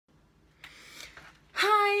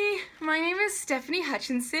is Stephanie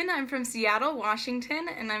Hutchinson. I'm from Seattle, Washington,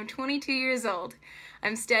 and I'm 22 years old.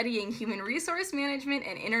 I'm studying human resource management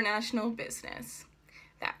and international business.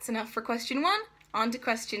 That's enough for question 1. On to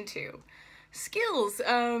question 2. Skills.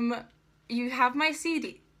 You have my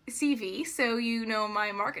CV, so you know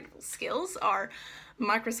my marketable skills are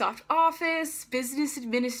Microsoft Office, Business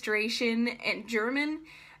Administration, and German.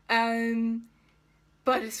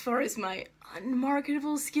 But as far as my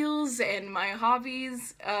unmarketable skills and my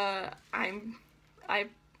hobbies, I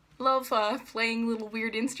love playing little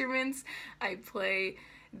weird instruments. I play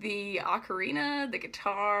the ocarina, the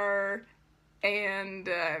guitar, and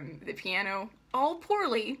the piano, all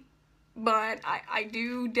poorly, but I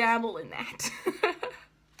do dabble in that.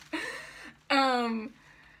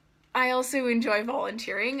 I also enjoy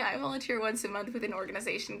volunteering. I volunteer once a month with an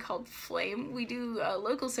organization called Flame. We do a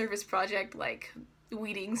local service project like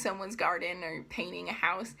weeding someone's garden or painting a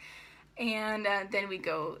house, and then we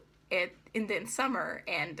go in the summer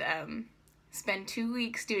and spend 2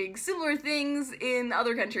 weeks doing similar things in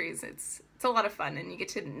other countries. It's a lot of fun, and you get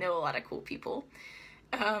to know a lot of cool people.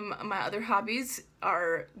 My other hobbies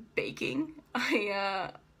are baking.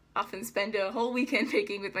 I often spend a whole weekend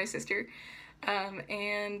baking with my sister,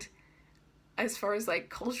 and as far as like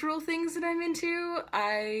cultural things that I'm into,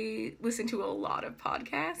 I listen to a lot of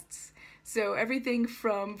podcasts. So everything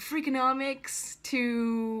from Freakonomics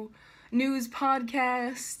to news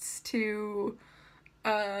podcasts to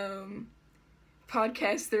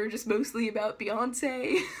podcasts that are just mostly about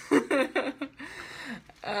Beyonce.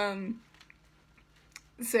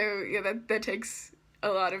 So yeah, that takes a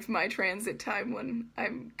lot of my transit time when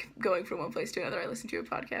I'm going from one place to another. I listen to a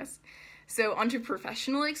podcast. So onto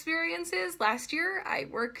professional experiences. Last year, I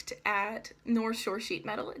worked at North Shore Sheet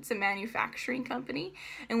Metal. It's a manufacturing company.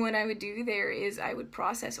 And what I would do there is I would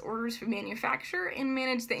process orders for manufacture and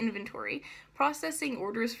manage the inventory. Processing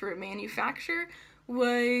orders for a manufacturer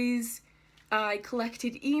was I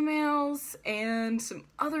collected emails and some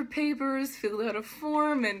other papers, filled out a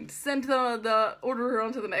form, and sent the order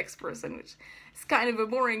on to the next person, which is kind of a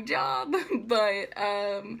boring job, but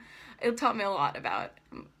it taught me a lot about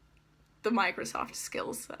the Microsoft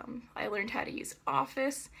skills. I learned how to use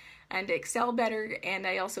Office and Excel better, and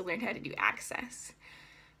I also learned how to do Access.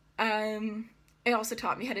 It also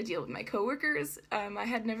taught me how to deal with my coworkers. I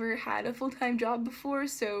had never had a full-time job before,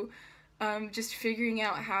 so just figuring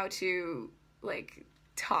out how to like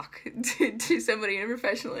talk to somebody in a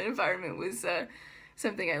professional environment was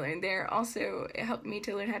something I learned there. Also, it helped me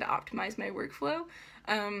to learn how to optimize my workflow.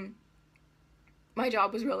 My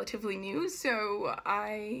job was relatively new, so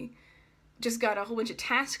I just got a whole bunch of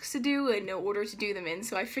tasks to do and no order to do them in,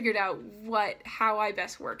 so I figured out how I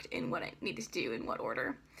best worked in what I needed to do in what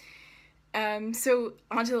order. So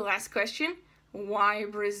on to the last question, why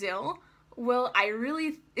Brazil? Well, I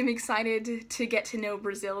really am excited to get to know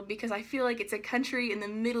Brazil because I feel like it's a country in the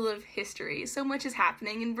middle of history. So much is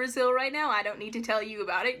happening in Brazil right now, I don't need to tell you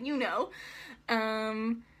about it, you know.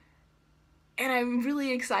 And I'm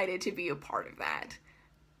really excited to be a part of that.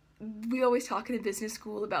 We always talk in a business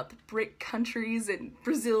school about the BRIC countries, and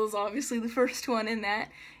Brazil is obviously the first one in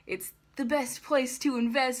that. It's the best place to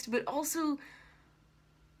invest, but also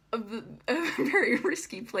a very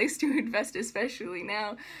risky place to invest, especially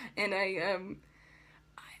now. And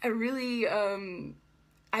I really,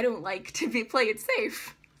 I don't like to play it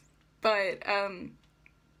safe, but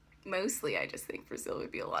mostly I just think Brazil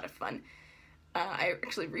would be a lot of fun. I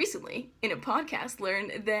actually recently, in a podcast,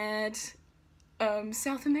 learned that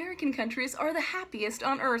South American countries are the happiest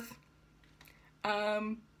on Earth.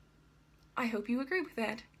 I hope you agree with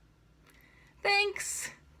that. Thanks!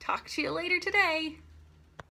 Talk to you later today!